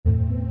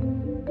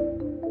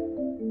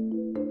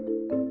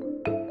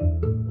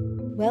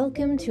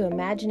Welcome to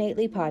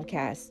Imaginately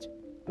Podcast,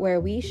 where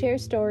we share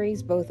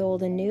stories both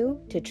old and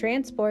new to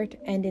transport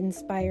and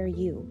inspire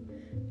you.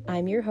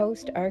 I'm your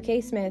host,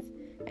 R.K. Smith,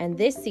 and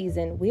this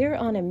season we're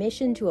on a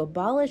mission to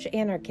abolish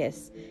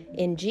anarchists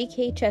in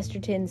G.K.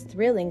 Chesterton's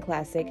thrilling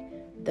classic,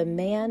 The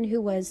Man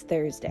Who Was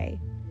Thursday.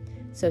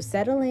 So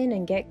settle in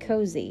and get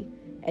cozy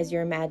as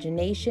your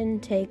imagination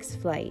takes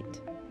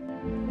flight.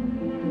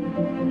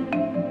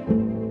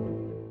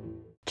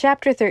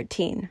 Chapter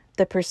 13,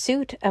 The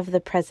Pursuit of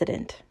the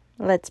President.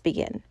 Let's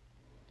begin.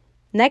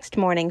 Next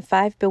morning,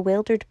 5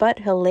 bewildered but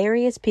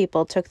hilarious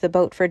people took the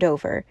boat for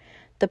Dover.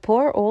 The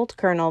poor old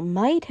colonel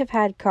might have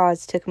had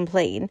cause to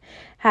complain,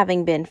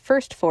 having been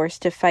first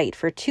forced to fight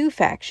for 2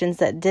 factions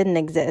that didn't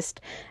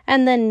exist,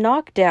 and then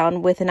knocked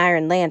down with an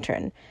iron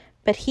lantern.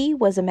 But he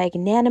was a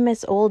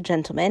magnanimous old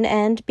gentleman,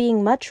 and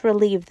being much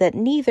relieved that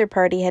neither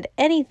party had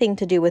anything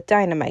to do with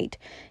dynamite,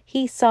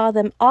 he saw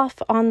them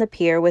off on the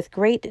pier with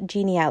great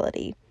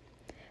geniality.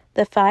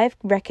 The 5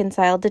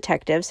 reconciled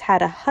detectives had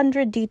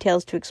 100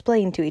 details to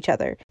explain to each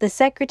other. The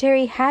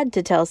secretary had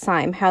to tell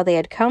Syme how they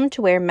had come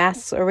to wear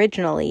masks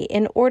originally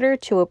in order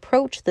to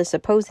approach the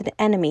supposed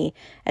enemy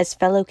as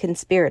fellow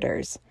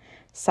conspirators.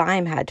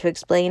 Syme had to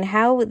explain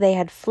how they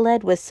had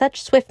fled with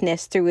such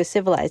swiftness through a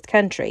civilized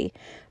country.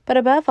 But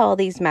above all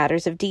these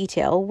matters of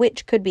detail,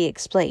 which could be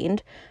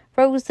explained,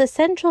 rose the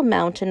central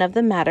mountain of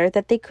the matter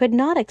that they could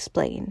not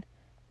explain.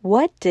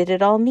 What did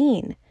it all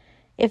mean?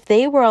 If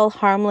they were all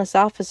harmless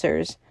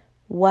officers,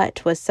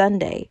 what was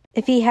Sunday?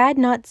 If he had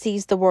not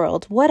seized the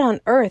world, what on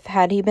earth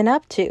had he been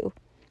up to?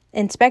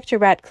 Inspector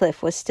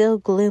Ratcliffe was still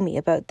gloomy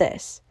about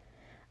this.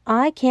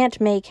 "I can't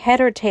make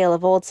head or tail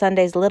of old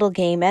Sunday's little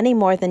game any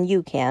more than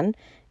you can,"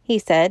 he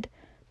said.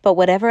 "But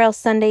whatever else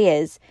Sunday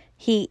is,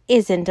 he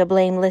isn't a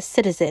blameless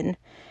citizen.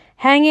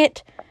 Hang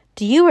it!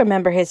 Do you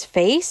remember his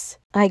face?"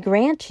 "I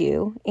grant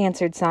you,"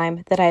 answered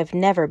Syme, "that I have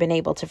never been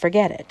able to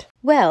forget it."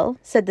 "Well,"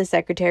 said the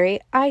secretary,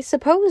 "I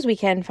suppose we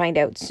can find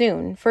out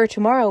soon, for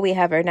tomorrow we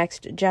have our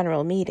next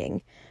general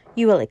meeting.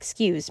 You will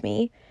excuse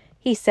me,"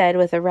 he said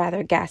with a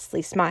rather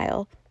ghastly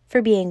smile,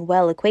 "for being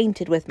well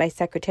acquainted with my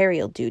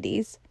secretarial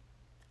duties."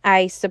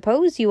 "I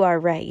suppose you are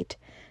right,"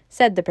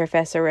 said the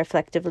professor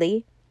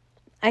reflectively.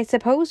 "I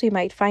suppose we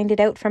might find it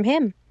out from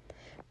him.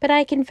 But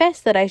I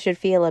confess that I should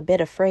feel a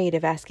bit afraid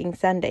of asking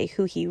Sunday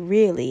who he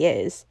really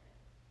is."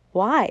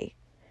 "Why?"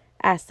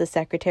 asked the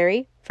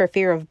secretary. "For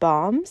fear of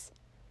bombs?"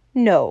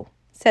 "No,"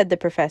 said the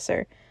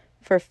professor,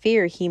 "for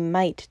fear he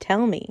might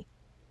tell me."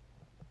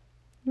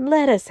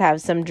 "Let us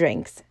have some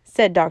drinks,"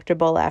 said Dr.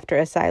 Bull after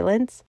a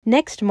silence.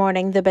 Next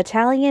morning, the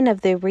battalion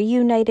of the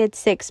reunited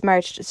 6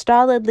 marched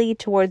stolidly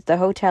towards the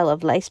hotel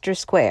of Leicester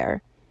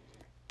Square.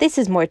 "This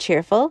is more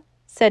cheerful,"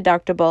 said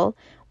Dr. Bull.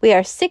 "We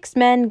are 6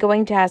 men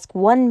going to ask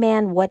one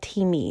man what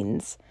he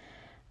means."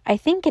 "I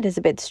think it is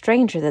a bit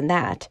stranger than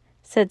that,"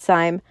 said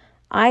Syme.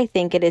 "I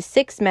think it is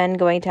 6 men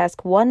going to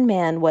ask one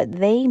man what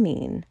they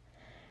mean."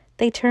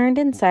 They turned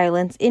in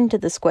silence into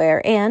the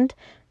square, and,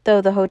 though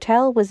the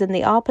hotel was in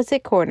the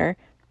opposite corner,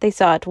 they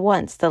saw at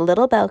once the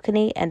little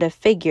balcony and a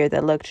figure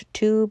that looked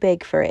too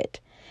big for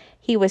it.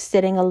 He was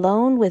sitting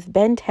alone with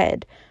bent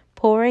head,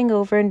 poring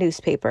over a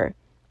newspaper,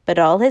 but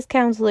all his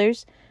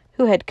councillors,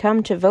 who had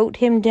come to vote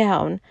him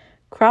down,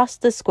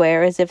 crossed the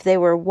square as if they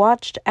were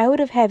watched out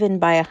of heaven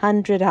by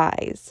 100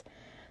 eyes.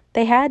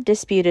 They had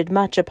disputed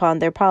much upon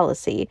their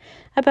policy,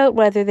 about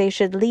whether they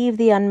should leave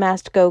the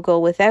unmasked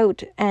Gogol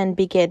without and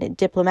begin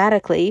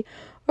diplomatically,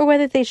 or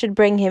whether they should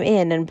bring him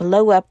in and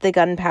blow up the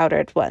gunpowder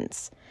at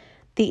once.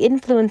 The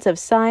influence of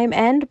Syme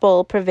and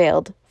Bull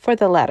prevailed for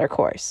the latter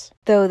course,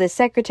 though the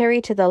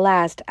secretary to the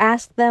last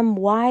asked them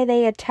why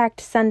they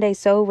attacked Sunday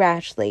so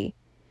rashly.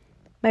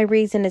 "My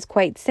reason is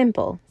quite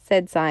simple,"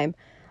 said Syme.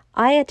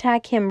 "I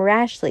attack him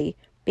rashly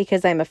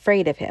because I'm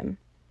afraid of him."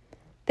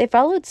 They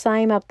followed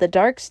Syme up the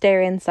dark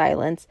stair in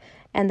silence,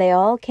 and they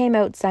all came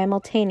out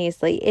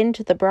simultaneously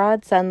into the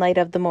broad sunlight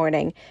of the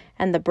morning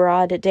and the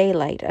broad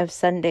daylight of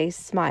Sunday's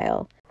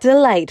smile.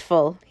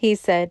 "Delightful," he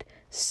said.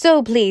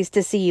 "So pleased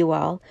to see you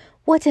all.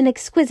 What an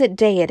exquisite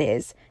day it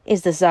is.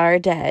 Is the Tsar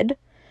dead?"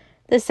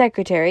 The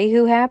secretary,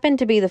 who happened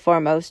to be the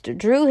foremost,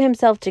 drew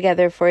himself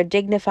together for a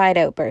dignified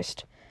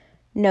outburst.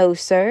 "No,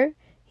 sir,"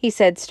 he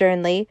said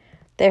sternly.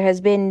 "There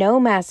has been no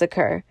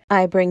massacre.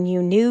 I bring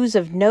you news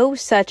of no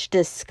such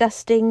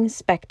disgusting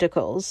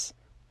spectacles."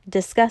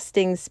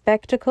 "Disgusting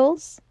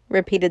spectacles?"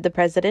 repeated the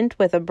president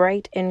with a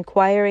bright,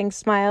 inquiring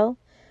smile.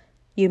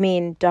 "You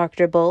mean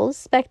Dr. Bull's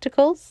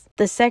spectacles?"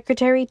 The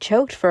secretary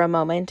choked for a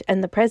moment,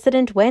 and the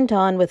president went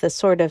on with a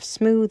sort of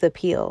smooth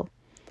appeal.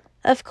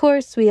 "Of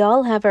course, we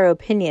all have our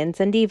opinions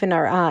and even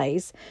our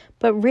eyes,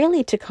 but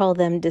really to call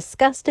them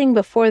disgusting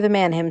before the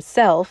man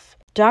himself—"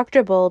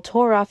 Dr. Bull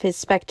tore off his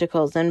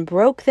spectacles and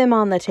broke them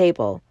on the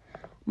table.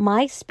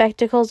 "My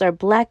spectacles are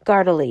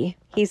blackguardly,"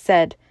 he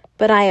said,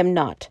 "but I am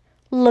not.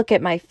 Look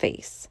at my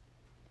face."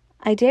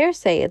 "I dare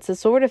say it's the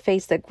sort of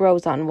face that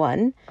grows on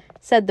one,"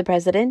 said the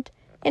president.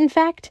 "In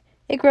fact,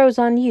 it grows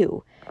on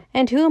you,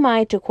 and who am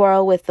I to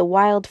quarrel with the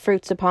wild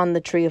fruits upon the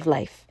tree of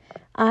life?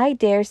 I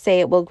dare say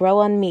it will grow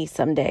on me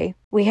some day.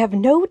 We have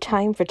no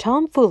time for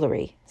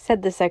tomfoolery,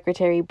 said the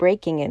secretary,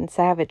 breaking in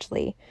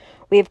savagely.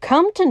 We have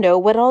come to know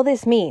what all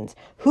this means.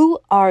 Who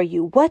are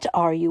you? What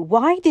are you?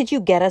 Why did you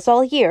get us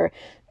all here?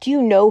 Do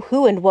you know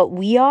who and what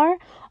we are?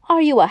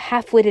 Are you a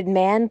half-witted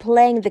man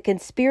playing the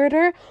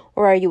conspirator,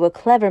 or are you a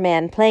clever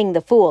man playing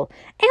the fool?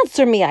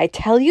 Answer me, I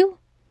tell you.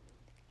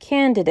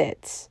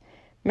 Candidates,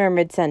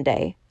 murmured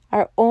Sunday,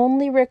 are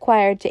only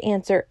required to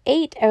answer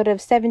 8 out of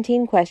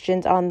 17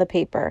 questions on the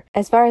paper.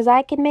 As far as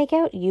I can make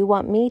out, you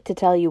want me to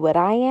tell you what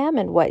I am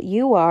and what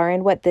you are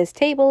and what this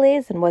table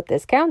is and what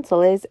this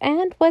council is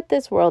and what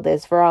this world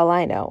is for all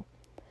I know.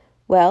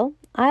 Well,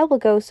 I will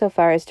go so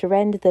far as to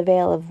rend the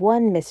veil of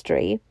one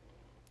mystery.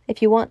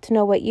 If you want to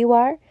know what you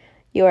are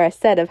a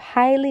set of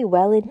highly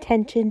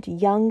well-intentioned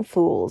young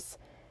fools.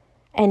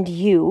 And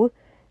you,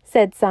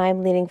 said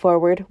Syme, leaning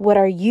forward, what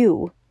are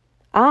you?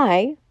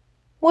 I?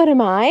 What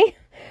am I?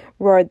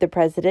 Roared the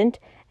president,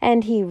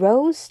 and he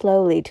rose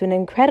slowly to an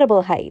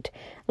incredible height,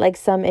 like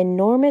some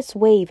enormous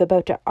wave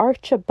about to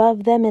arch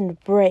above them and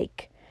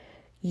break.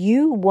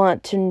 You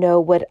want to know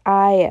what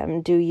I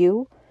am, do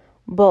you?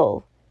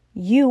 Bull,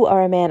 you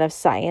are a man of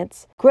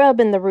science. Grub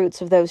in the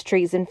roots of those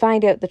trees and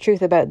find out the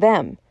truth about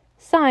them.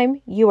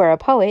 Syme, you are a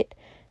poet.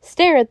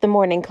 Stare at the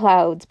morning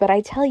clouds, but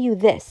I tell you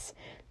this,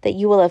 that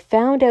you will have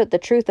found out the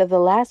truth of the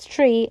last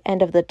tree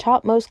and of the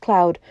topmost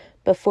cloud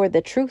before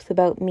the truth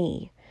about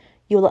me.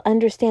 You will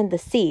understand the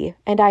sea,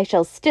 and I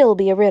shall still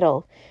be a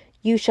riddle.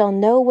 You shall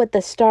know what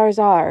the stars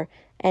are,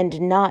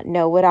 and not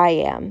know what I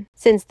am.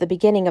 Since the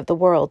beginning of the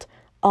world,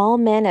 all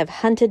men have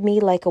hunted me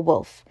like a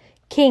wolf.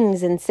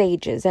 Kings and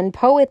sages, and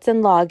poets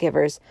and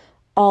lawgivers,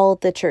 all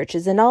the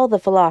churches and all the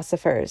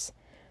philosophers.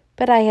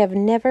 But I have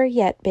never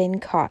yet been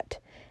caught,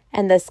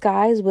 and the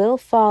skies will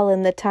fall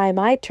in the time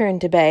I turn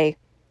to bay.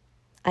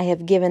 I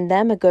have given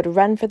them a good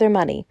run for their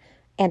money,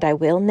 and I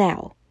will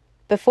now.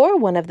 Before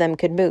one of them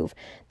could move,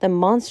 the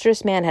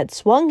monstrous man had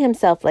swung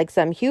himself like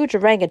some huge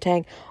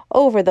orangutan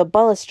over the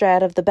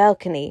balustrade of the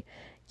balcony.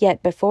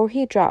 Yet before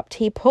he dropped,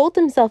 he pulled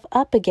himself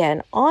up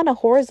again on a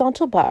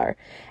horizontal bar,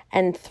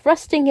 and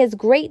thrusting his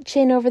great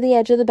chin over the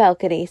edge of the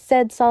balcony,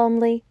 said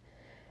solemnly,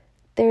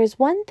 There is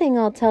one thing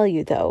I'll tell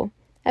you, though,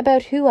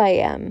 about who I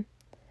am.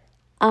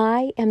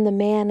 I am the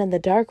man in the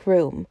dark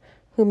room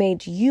who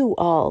made you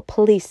all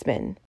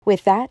policemen.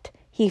 With that,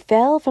 he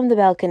fell from the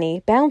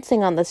balcony,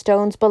 bouncing on the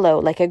stones below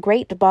like a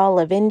great ball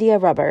of India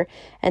rubber,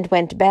 and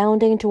went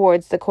bounding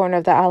towards the corner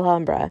of the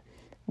Alhambra,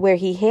 where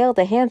he hailed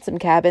a hansom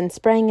cab and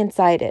sprang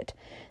inside it.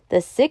 The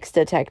 6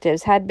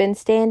 detectives had been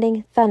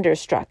standing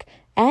thunderstruck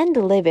and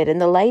livid in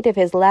the light of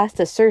his last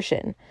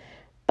assertion.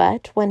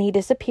 But when he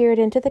disappeared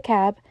into the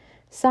cab,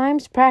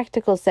 Syme's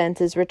practical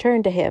senses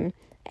returned to him,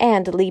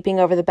 and leaping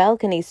over the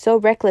balcony so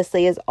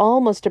recklessly as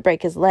almost to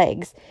break his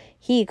legs,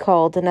 he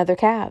called another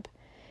cab.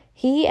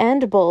 He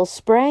and Bull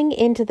sprang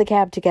into the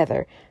cab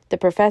together, the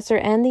professor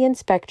and the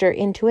inspector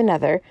into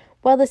another,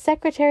 while the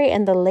secretary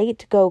and the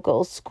late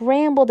Gogol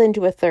scrambled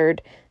into a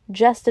third,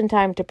 just in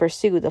time to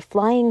pursue the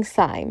flying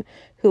Syme,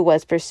 who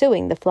was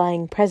pursuing the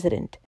flying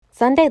president.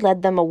 Sunday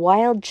led them a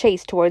wild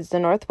chase towards the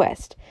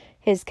northwest,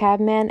 his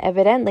cabman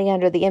evidently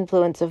under the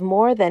influence of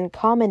more than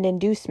common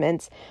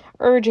inducements,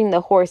 urging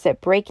the horse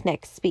at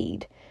breakneck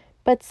speed.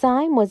 But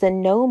Syme was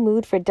in no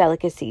mood for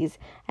delicacies,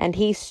 and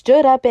he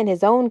stood up in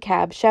his own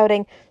cab,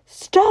 shouting,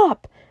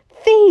 "Stop!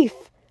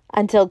 Thief!"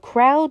 until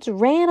crowds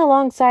ran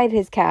alongside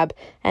his cab,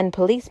 and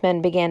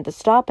policemen began to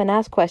stop and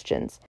ask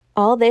questions.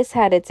 All this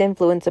had its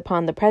influence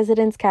upon the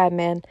president's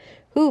cabman,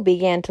 who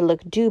began to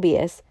look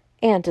dubious,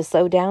 and to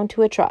slow down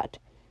to a trot.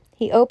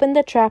 He opened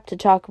the trap to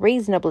talk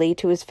reasonably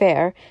to his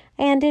fare,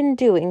 and in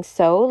doing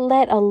so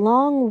let a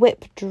long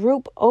whip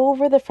droop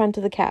over the front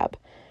of the cab.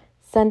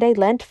 Sunday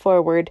leant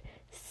forward,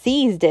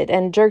 seized it,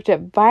 and jerked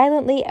it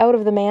violently out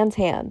of the man's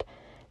hand.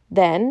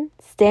 Then,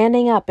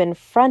 standing up in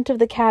front of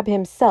the cab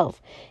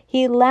himself,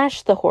 he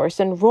lashed the horse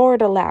and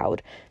roared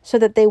aloud, so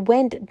that they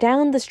went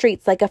down the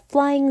streets like a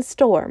flying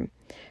storm.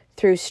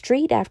 Through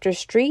street after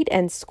street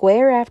and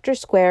square after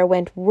square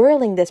went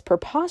whirling this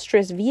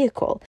preposterous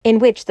vehicle, in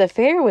which the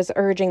fare was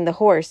urging the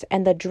horse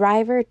and the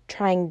driver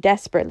trying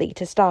desperately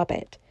to stop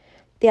it.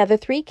 The other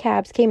 3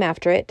 cabs came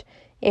after it,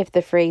 if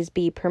the phrase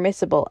be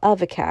permissible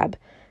of a cab,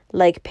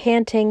 like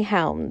panting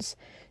hounds.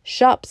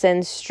 Shops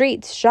and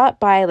streets shot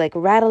by like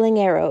rattling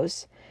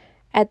arrows.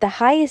 At the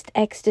highest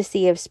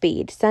ecstasy of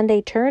speed,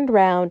 Sunday turned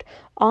round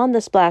on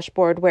the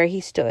splashboard where he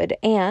stood,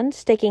 and,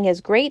 sticking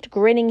his great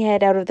grinning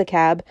head out of the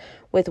cab,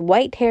 with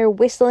white hair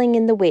whistling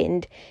in the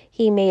wind,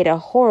 he made a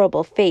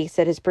horrible face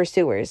at his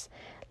pursuers,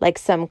 like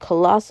some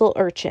colossal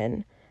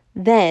urchin.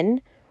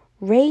 Then,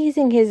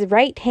 raising his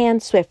right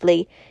hand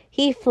swiftly,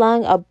 he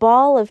flung a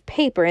ball of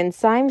paper in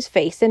Syme's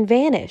face and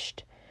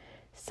vanished.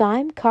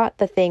 Syme caught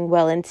the thing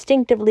while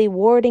instinctively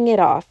warding it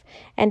off,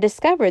 and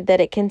discovered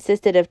that it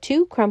consisted of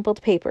 2 crumpled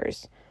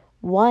papers.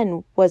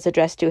 One was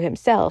addressed to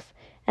himself,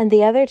 and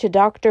the other to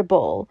Dr.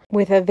 Bull,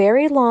 with a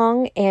very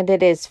long, and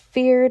it is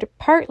feared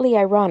partly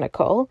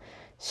ironical,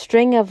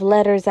 string of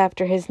letters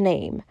after his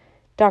name.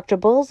 Dr.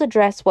 Bull's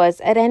address was,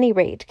 at any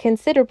rate,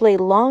 considerably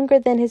longer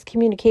than his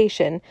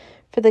communication,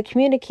 for the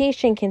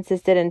communication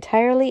consisted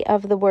entirely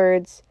of the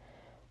words,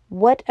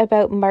 "What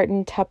about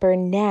Martin Tupper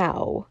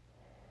now?"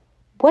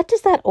 "What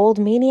does that old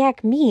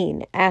maniac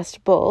mean?"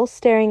 asked Bull,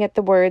 staring at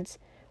the words.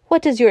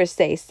 "What does yours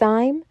say,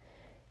 Syme?"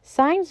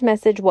 Syme's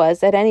message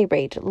was, at any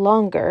rate,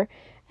 longer,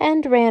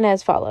 and ran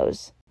as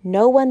follows.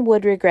 "No one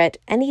would regret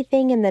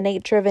anything in the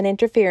nature of an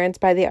interference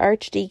by the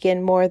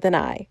Archdeacon more than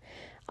I.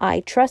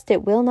 I trust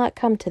it will not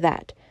come to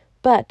that.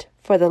 But,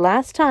 for the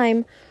last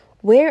time,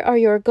 where are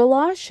your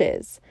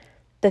goloshes?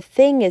 The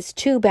thing is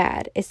too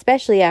bad,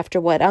 especially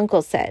after what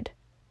Uncle said."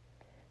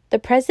 The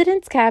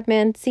president's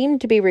cabman seemed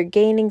to be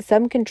regaining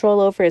some control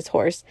over his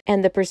horse,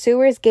 and the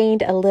pursuers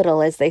gained a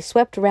little as they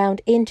swept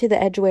round into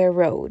the Edgware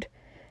Road.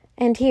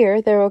 And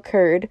here there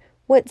occurred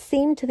what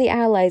seemed to the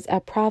Allies a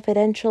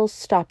providential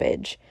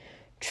stoppage.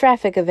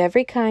 Traffic of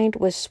every kind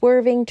was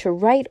swerving to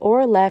right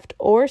or left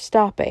or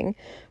stopping,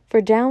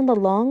 for down the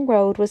long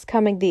road was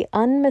coming the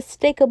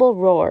unmistakable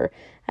roar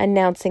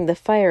announcing the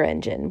fire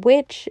engine,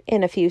 which,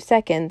 in a few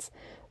seconds,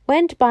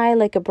 went by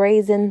like a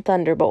brazen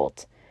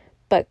thunderbolt.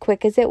 But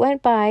quick as it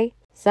went by,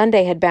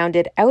 Sunday had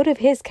bounded out of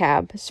his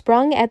cab,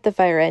 sprung at the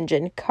fire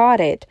engine, caught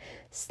it,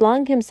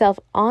 slung himself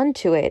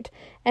onto it,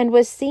 and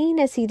was seen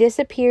as he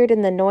disappeared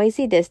in the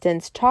noisy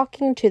distance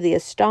talking to the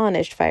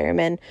astonished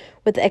firemen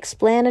with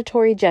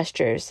explanatory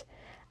gestures.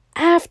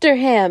 "After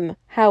him!"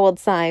 howled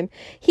Syme.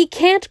 "He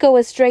can't go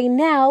astray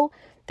now.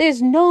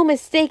 There's no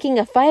mistaking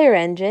a fire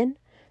engine."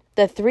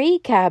 The three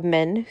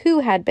cabmen, who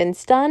had been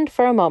stunned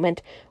for a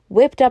moment,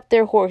 whipped up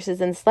their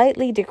horses and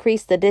slightly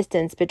decreased the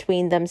distance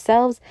between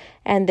themselves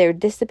and their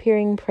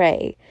disappearing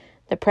prey.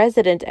 The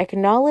president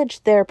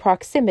acknowledged their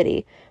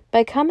proximity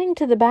by coming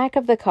to the back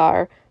of the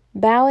car,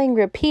 bowing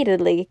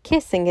repeatedly,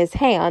 kissing his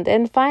hand,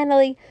 and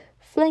finally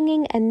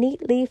flinging a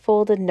neatly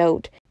folded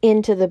note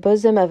into the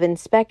bosom of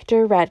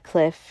Inspector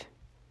Radcliffe.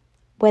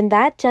 When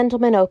that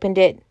gentleman opened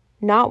it,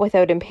 not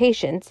without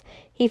impatience,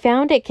 he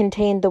found it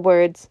contained the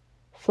words,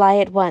 "Fly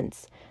at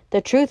once.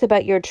 The truth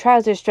about your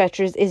trouser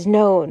stretchers is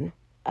known.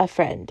 A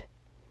friend."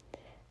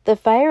 The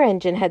fire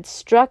engine had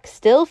struck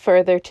still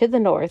further to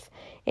the north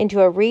into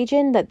a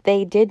region that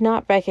they did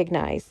not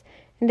recognize,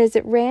 and as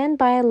it ran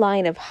by a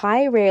line of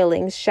high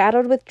railings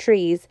shadowed with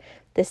trees,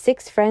 the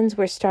six friends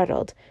were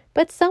startled,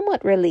 but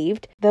somewhat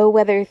relieved, though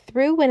whether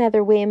through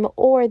another whim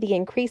or the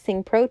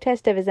increasing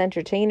protest of his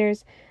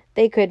entertainers,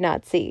 they could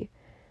not see.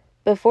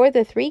 Before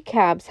the three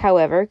cabs,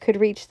 however, could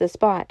reach the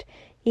spot,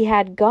 he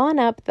had gone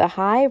up the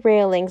high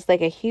railings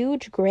like a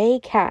huge grey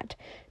cat,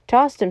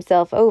 tossed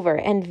himself over,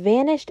 and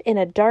vanished in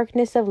a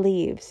darkness of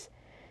leaves.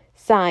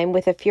 Syme,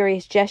 with a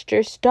furious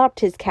gesture, stopped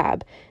his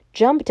cab,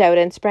 jumped out,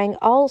 and sprang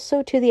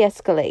also to the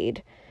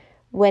escalade.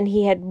 When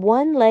he had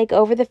one leg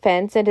over the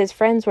fence and his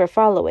friends were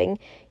following,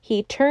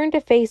 he turned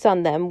a face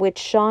on them which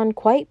shone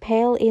quite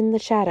pale in the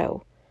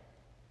shadow.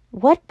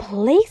 "What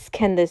place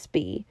can this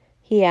be?"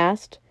 he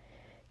asked.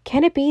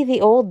 "Can it be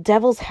the old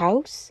devil's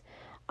house?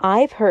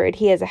 I've heard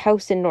he has a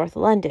house in North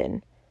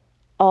London."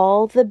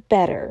 "All the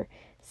better,"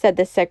 said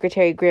the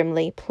secretary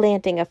grimly,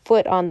 planting a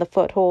foot on the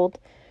foothold.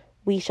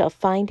 "We shall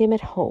find him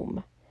at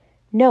home."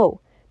 "No,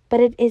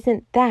 but it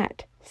isn't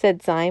that,"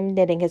 said Syme,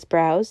 knitting his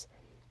brows.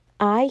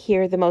 "I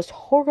hear the most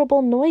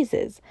horrible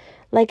noises,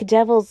 like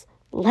devils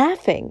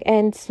laughing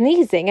and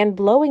sneezing and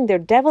blowing their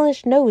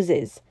devilish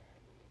noses."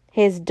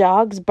 "His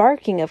dog's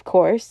barking, of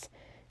course,"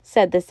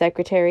 said the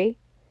secretary.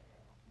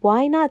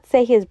 "Why not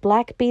say his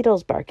black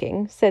beetle's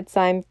barking?" said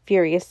Syme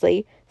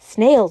furiously.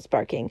 "Snails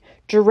barking,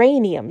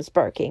 geraniums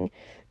barking.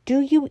 Do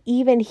you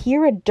even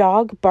hear a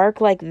dog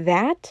bark like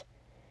that?"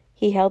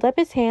 He held up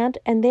his hand,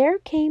 and there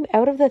came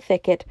out of the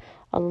thicket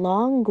a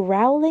long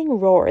growling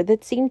roar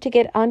that seemed to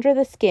get under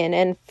the skin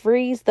and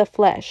freeze the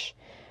flesh.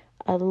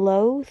 A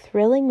low,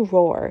 thrilling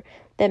roar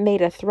that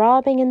made a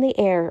throbbing in the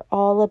air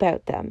all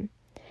about them.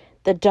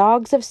 "The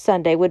dogs of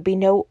Sunday would be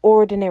no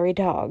ordinary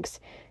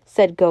dogs,"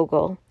 said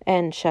Gogol,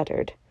 and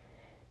shuddered.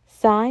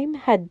 Syme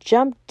had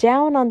jumped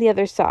down on the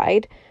other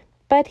side,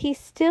 but he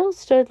still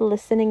stood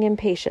listening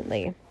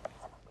impatiently.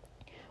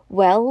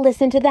 "Well,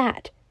 listen to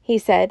that," he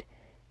said.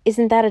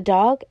 "Isn't that a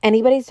dog?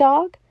 Anybody's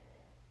dog?"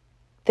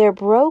 There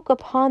broke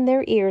upon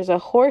their ears a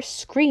hoarse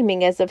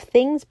screaming as of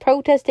things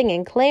protesting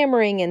and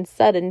clamoring in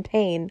sudden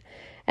pain,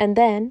 and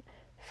then,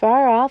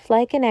 far off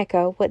like an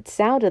echo, what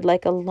sounded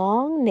like a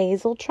long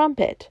nasal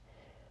trumpet.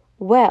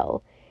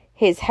 "Well,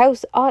 his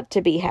house ought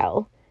to be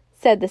hell,"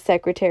 said the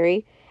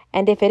secretary,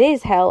 "and if it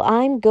is hell,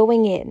 I'm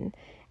going in,"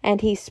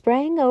 and he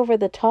sprang over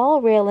the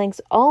tall railings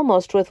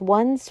almost with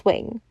one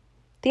swing.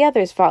 The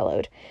others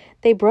followed.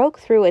 They broke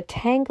through a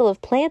tangle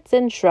of plants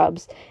and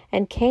shrubs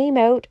and came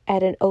out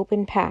at an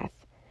open path.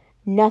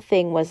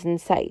 Nothing was in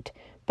sight,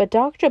 but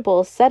Dr.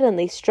 Bull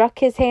suddenly struck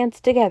his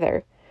hands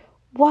together.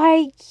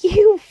 "Why,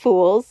 you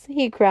fools!"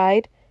 he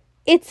cried.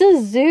 "It's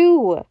a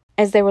zoo!"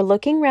 As they were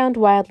looking round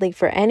wildly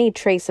for any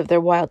trace of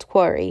their wild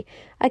quarry,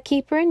 a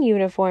keeper in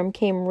uniform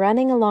came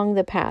running along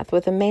the path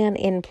with a man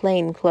in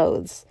plain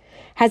clothes.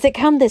 "Has it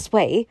come this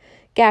way?"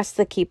 gasped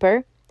the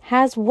keeper.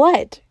 "Has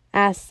what?"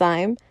 asked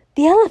Syme.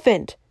 The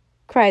elephant!"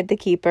 cried the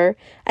keeper.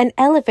 "An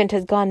elephant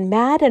has gone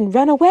mad and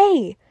run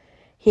away."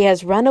 "He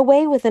has run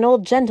away with an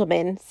old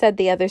gentleman," said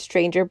the other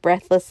stranger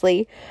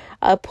breathlessly.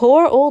 "A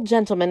poor old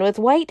gentleman with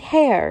white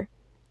hair."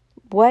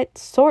 "What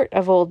sort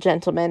of old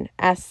gentleman?"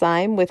 asked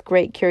Syme with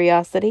great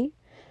curiosity.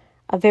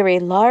 "A very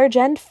large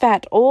and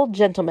fat old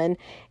gentleman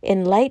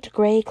in light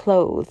grey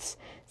clothes,"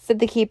 said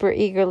the keeper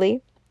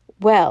eagerly.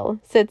 "Well,"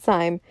 said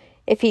Syme,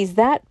 "if he's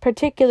that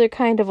particular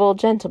kind of old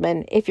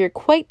gentleman, if you're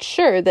quite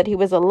sure that he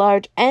was a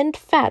large and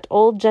fat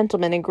old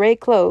gentleman in grey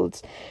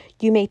clothes,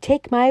 you may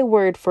take my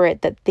word for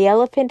it that the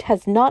elephant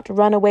has not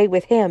run away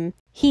with him.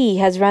 He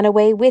has run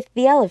away with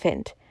the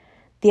elephant.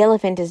 The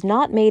elephant is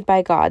not made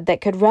by God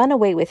that could run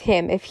away with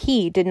him if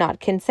he did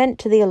not consent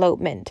to the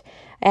elopement.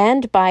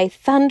 And by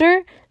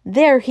thunder,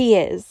 there he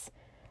is!"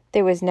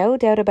 There was no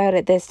doubt about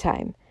it this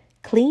time.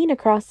 Clean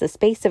across the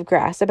space of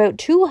grass about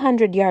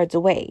 200 yards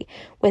away,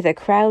 with a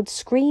crowd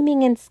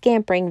screaming and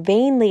scampering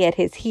vainly at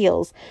his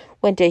heels,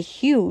 went a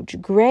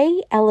huge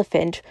grey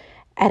elephant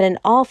at an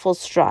awful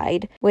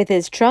stride, with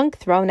his trunk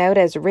thrown out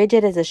as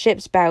rigid as a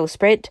ship's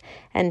bowsprit,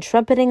 and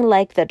trumpeting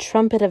like the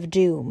trumpet of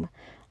doom.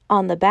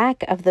 On the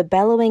back of the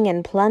bellowing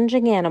and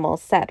plunging animal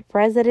sat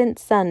President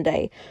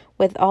Sunday,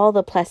 with all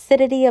the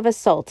placidity of a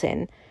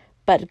sultan,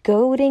 but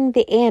goading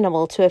the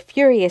animal to a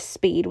furious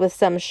speed with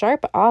some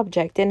sharp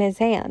object in his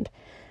hand.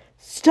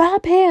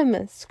 "Stop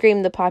him!"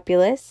 screamed the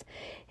populace.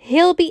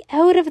 "He'll be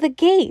out of the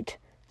gate."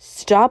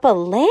 "Stop a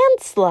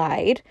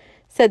landslide!"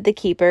 said the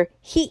keeper.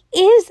 "He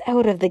is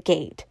out of the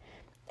gate."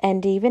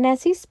 And even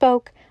as he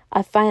spoke,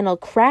 a final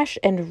crash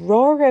and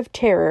roar of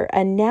terror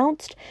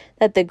announced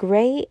that the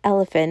grey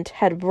elephant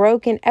had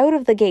broken out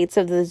of the gates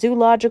of the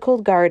Zoological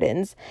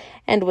Gardens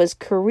and was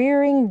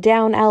careering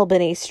down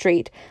Albany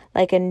Street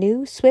like a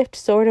new swift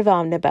sort of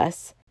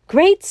omnibus.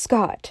 "Great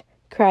Scott!"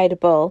 cried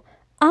Bull.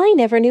 "I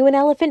never knew an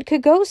elephant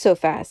could go so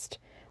fast."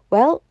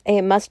 "Well,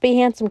 it must be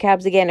hansom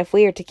cabs again if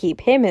we are to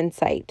keep him in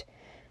sight."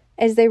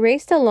 As they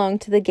raced along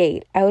to the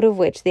gate out of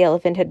which the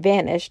elephant had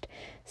vanished,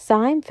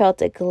 Syme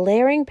felt a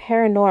glaring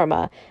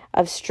panorama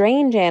of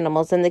strange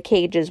animals in the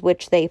cages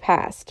which they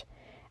passed.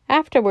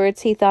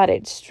 Afterwards he thought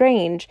it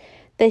strange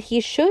that he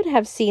should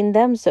have seen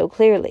them so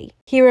clearly.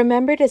 He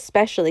remembered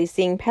especially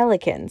seeing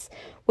pelicans,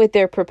 with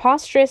their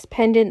preposterous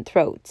pendant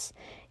throats.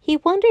 He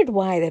wondered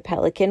why the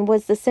pelican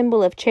was the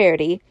symbol of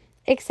charity,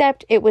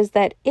 except it was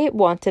that it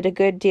wanted a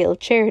good deal of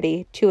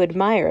charity to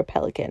admire a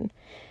pelican.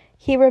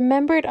 He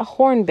remembered a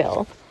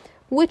hornbill,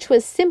 which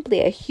was simply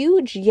a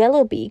huge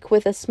yellow beak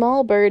with a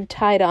small bird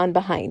tied on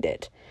behind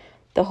it.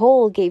 The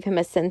whole gave him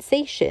a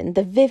sensation,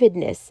 the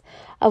vividness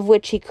of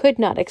which he could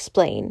not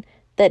explain,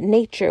 that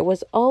nature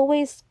was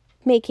always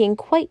making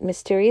quite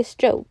mysterious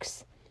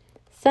jokes.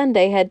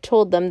 Sunday had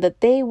told them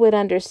that they would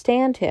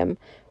understand him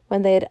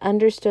when they had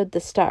understood the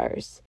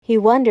stars. He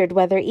wondered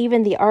whether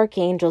even the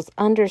archangels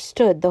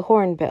understood the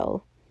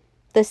hornbill.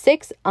 The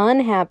 6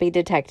 unhappy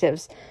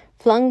detectives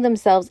flung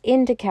themselves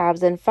into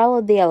cabs and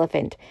followed the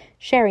elephant,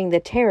 sharing the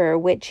terror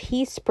which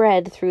he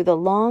spread through the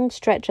long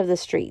stretch of the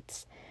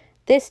streets.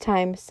 This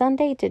time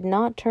Sunday did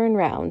not turn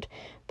round,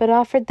 but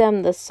offered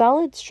them the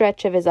solid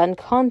stretch of his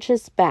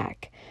unconscious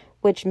back,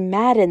 which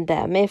maddened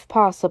them, if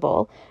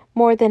possible,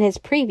 more than his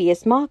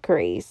previous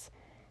mockeries.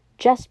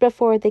 Just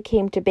before they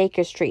came to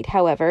Baker Street,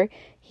 however,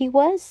 he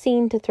was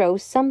seen to throw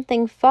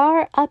something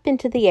far up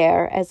into the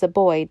air as a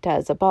boy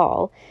does a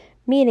ball,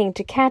 meaning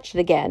to catch it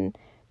again,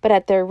 but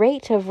at their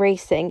rate of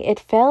racing it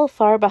fell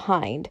far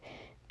behind,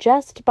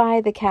 just by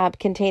the cab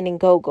containing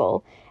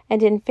Gogol,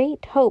 and in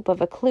faint hope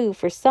of a clue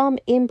for some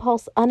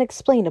impulse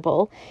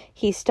unexplainable,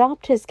 he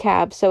stopped his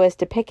cab so as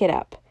to pick it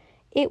up.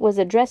 It was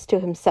addressed to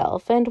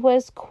himself, and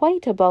was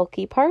quite a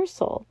bulky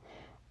parcel.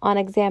 On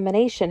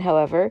examination,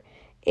 however,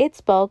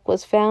 its bulk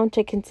was found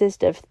to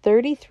consist of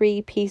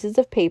 33 pieces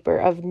of paper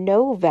of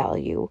no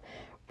value,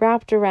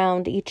 wrapped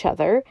around each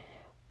other.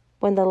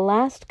 When the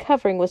last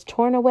covering was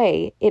torn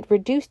away, it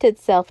reduced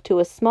itself to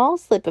a small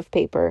slip of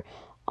paper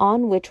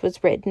on which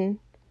was written,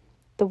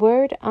 "The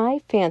word,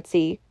 I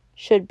fancy,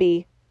 should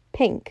be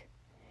pink."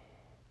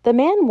 The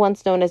man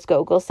once known as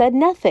Gogol said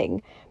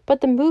nothing,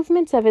 but the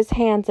movements of his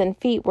hands and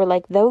feet were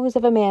like those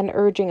of a man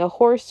urging a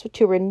horse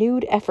to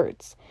renewed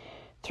efforts.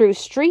 Through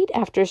street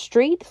after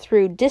street,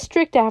 through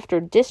district after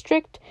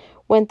district,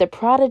 went the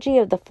prodigy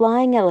of the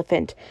flying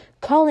elephant,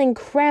 calling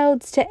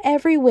crowds to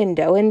every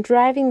window and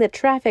driving the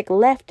traffic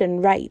left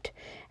and right.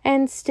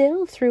 And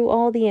still, through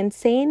all the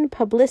insane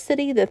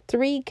publicity, the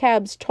 3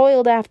 cabs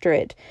toiled after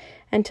it,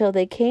 until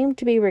they came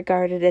to be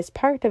regarded as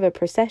part of a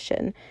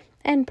procession,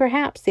 and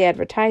perhaps the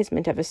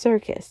advertisement of a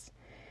circus.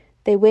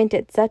 They went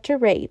at such a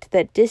rate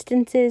that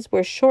distances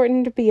were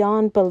shortened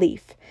beyond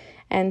belief,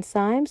 and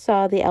Syme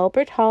saw the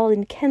Albert Hall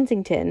in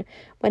Kensington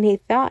when he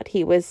thought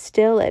he was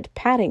still at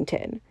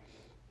Paddington.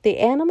 The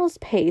animal's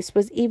pace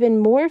was even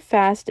more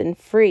fast and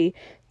free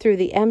through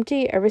the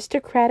empty,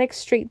 aristocratic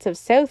streets of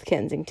South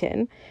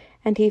Kensington,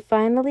 and he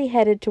finally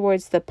headed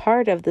towards the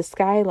part of the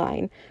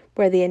skyline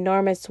where the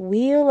enormous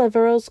wheel of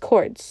Earl's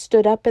Court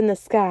stood up in the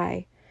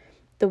sky.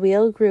 The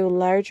wheel grew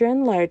larger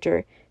and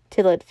larger,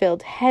 till it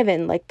filled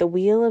heaven like the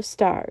wheel of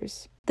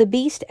stars. The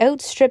beast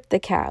outstripped the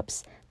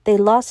cabs. They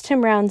lost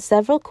him round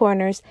several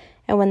corners,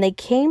 and when they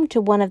came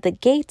to one of the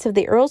gates of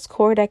the Earl's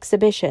Court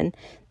exhibition,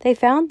 they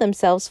found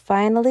themselves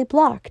finally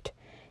blocked.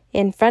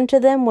 In front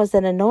of them was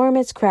an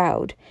enormous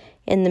crowd.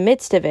 In the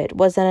midst of it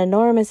was an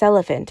enormous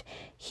elephant,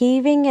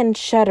 heaving and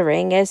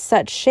shuddering as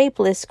such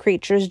shapeless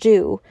creatures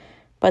do.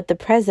 But the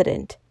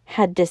president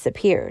had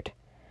disappeared.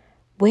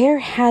 "Where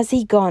has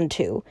he gone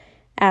to?"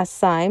 asked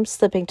Syme,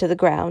 slipping to the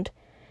ground.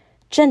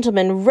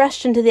 "Gentlemen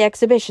rushed into the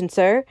exhibition,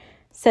 sir,"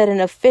 said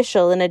an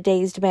official in a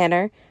dazed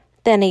manner.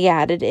 Then he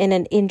added in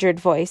an injured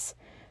voice,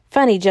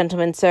 "Funny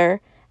gentleman, sir,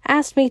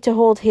 asked me to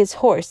hold his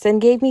horse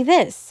and gave me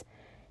this."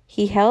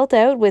 He held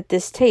out with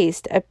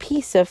distaste a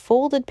piece of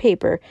folded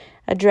paper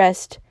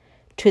addressed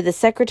to the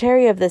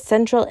Secretary of the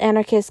Central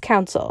Anarchist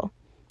Council.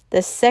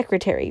 The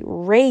secretary,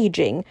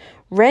 raging,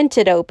 rent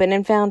it open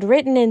and found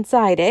written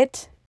inside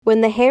it,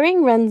 "When the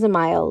herring runs a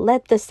mile,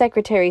 let the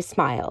secretary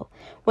smile.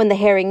 When the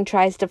herring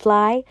tries to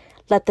fly,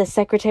 let the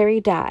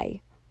secretary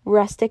die."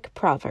 Rustic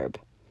proverb.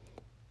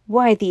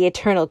 "Why, the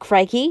eternal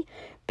crikey,"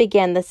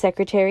 began the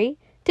secretary.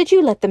 "Did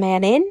you let the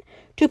man in?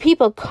 Do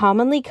people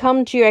commonly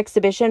come to your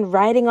exhibition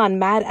riding on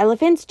mad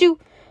elephants?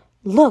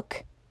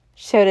 Look,"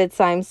 shouted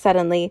Syme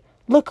suddenly.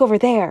 "Look over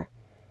there."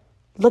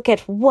 "Look at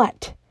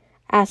what?"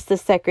 asked the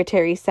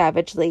secretary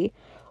savagely.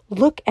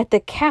 "Look at the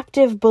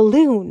captive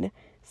balloon,"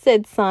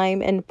 said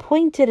Syme, and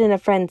pointed in a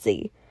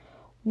frenzy.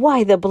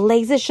 "Why the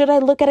blazes should I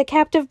look at a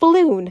captive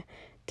balloon?"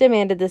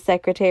 demanded the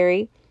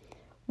secretary.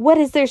 "What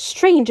is there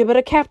strange about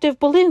a captive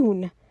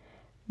balloon?"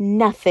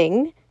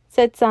 "Nothing,"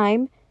 said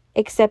Syme,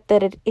 "except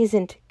that it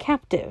isn't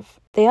captive."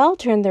 They all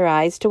turned their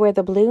eyes to where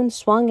the balloon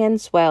swung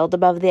and swelled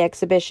above the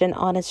exhibition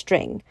on a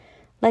string,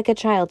 like a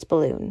child's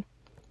balloon.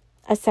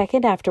 A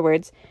second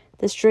afterwards,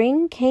 the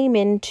string came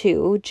in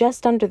too,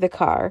 just under the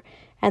car,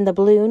 and the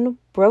balloon,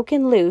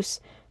 broken loose,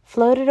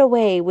 floated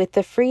away with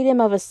the freedom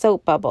of a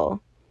soap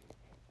bubble.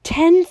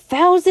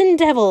 "10,000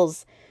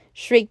 devils!"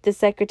 shrieked the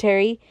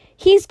secretary.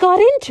 "He's got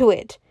into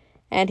it!"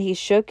 And he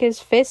shook his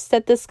fists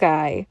at the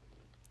sky.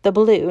 The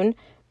balloon,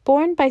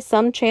 borne by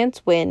some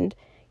chance wind,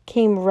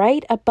 came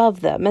right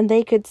above them, and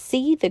they could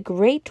see the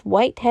great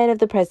white head of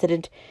the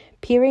president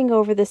peering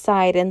over the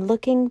side and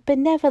looking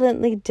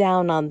benevolently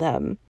down on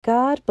them.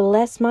 "God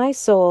bless my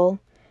soul,"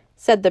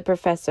 said the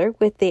professor,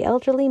 with the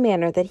elderly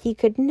manner that he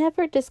could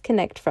never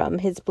disconnect from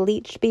his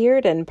bleached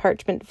beard and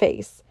parchment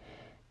face.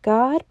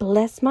 "God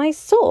bless my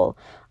soul,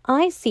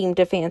 I seem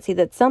to fancy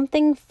that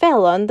something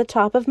fell on the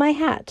top of my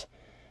hat."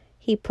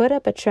 He put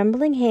up a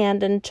trembling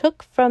hand and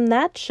took from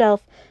that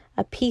shelf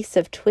a piece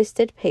of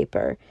twisted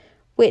paper,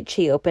 which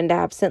he opened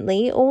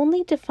absently,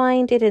 only to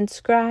find it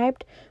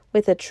inscribed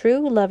with a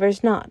true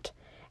lover's knot,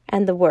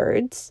 and the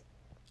words,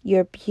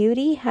 "Your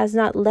beauty has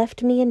not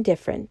left me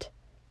indifferent,"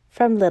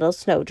 from Little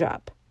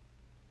Snowdrop.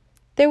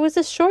 There was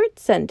a short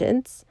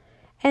sentence,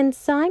 and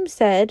Syme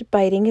said,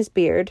 biting his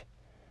beard,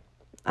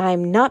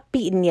 "I'm not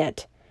beaten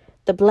yet.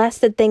 The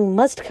blasted thing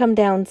must come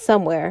down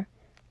somewhere.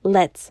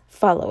 Let's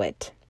follow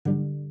it."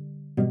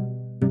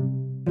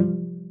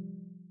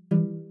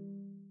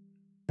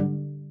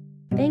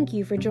 Thank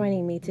you for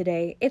joining me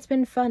today. It's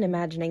been fun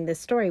imagining this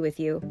story with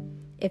you.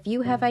 If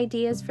you have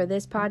ideas for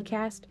this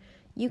podcast,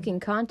 you can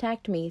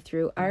contact me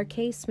through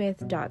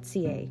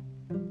rksmith.ca.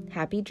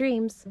 Happy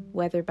dreams,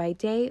 whether by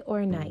day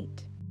or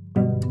night.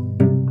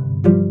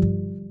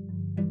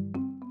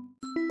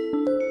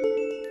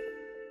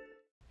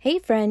 Hey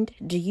friend,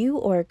 do you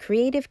or a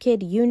creative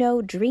kid you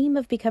know dream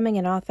of becoming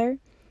an author?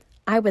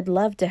 I would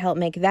love to help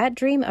make that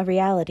dream a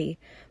reality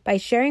by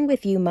sharing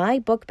with you my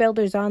Book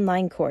Builders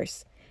online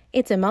course.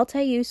 It's a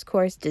multi-use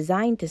course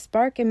designed to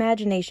spark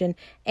imagination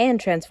and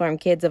transform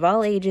kids of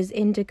all ages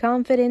into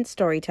confident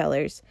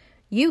storytellers.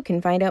 You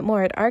can find out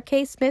more at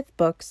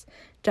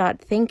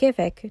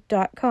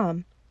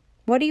rksmithbooks.thinkific.com.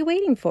 What are you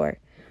waiting for?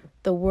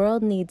 The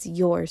world needs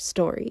your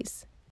stories.